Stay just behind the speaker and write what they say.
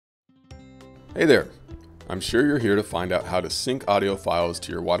Hey there! I'm sure you're here to find out how to sync audio files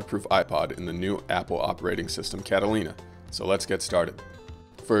to your waterproof iPod in the new Apple operating system Catalina, so let's get started.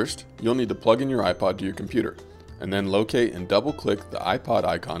 First, you'll need to plug in your iPod to your computer, and then locate and double-click the iPod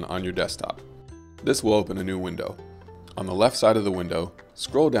icon on your desktop. This will open a new window. On the left side of the window,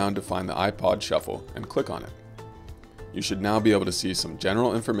 scroll down to find the iPod Shuffle and click on it. You should now be able to see some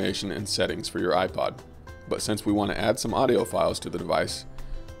general information and settings for your iPod, but since we want to add some audio files to the device,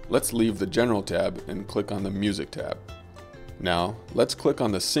 let's leave the General tab and click on the Music tab. Now, let's click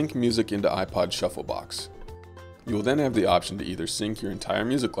on the Sync Music into iPod Shuffle box. You will then have the option to either sync your entire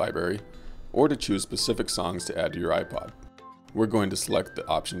music library or to choose specific songs to add to your iPod. We're going to select the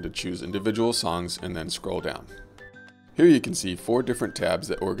option to choose individual songs and then scroll down. Here you can see 4 different tabs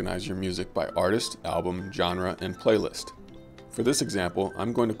that organize your music by artist, album, genre, and playlist. For this example,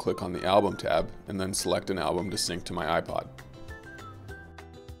 I'm going to click on the Album tab and then select an album to sync to my iPod.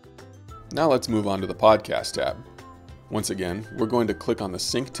 Now let's move on to the Podcast tab. Once again, we're going to click on the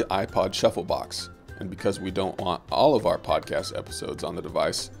Sync to iPod Shuffle box, and because we don't want all of our podcast episodes on the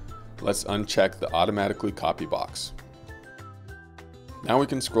device, let's uncheck the Automatically Copy box. Now we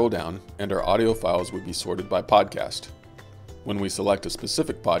can scroll down and our audio files will be sorted by podcast. When we select a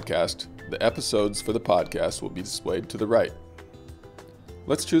specific podcast, the episodes for the podcast will be displayed to the right.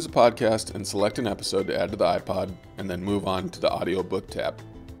 Let's choose a podcast and select an episode to add to the iPod, and then move on to the Audiobook tab.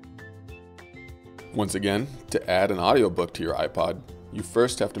 Once again, to add an audiobook to your iPod, you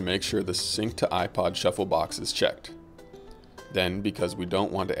first have to make sure the Sync to iPod Shuffle box is checked. Then, because we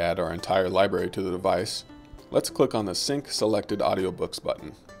don't want to add our entire library to the device, let's click on the Sync Selected Audiobooks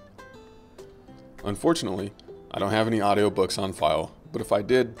button. Unfortunately, I don't have any audiobooks on file, but if I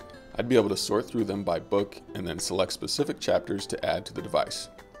did, I'd be able to sort through them by book and then select specific chapters to add to the device.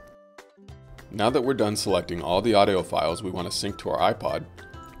 Now that we're done selecting all the audio files we want to sync to our iPod,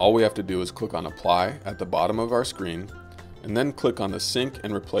 all we have to do is click on Apply at the bottom of our screen, and then click on the Sync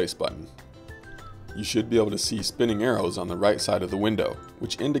and Replace button. You should be able to see spinning arrows on the right side of the window,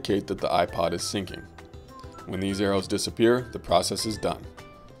 which indicate that the iPod is syncing. When these arrows disappear, the process is done.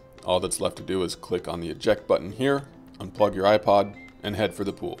 All that's left to do is click on the Eject button here, unplug your iPod, and head for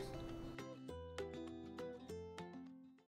the pool.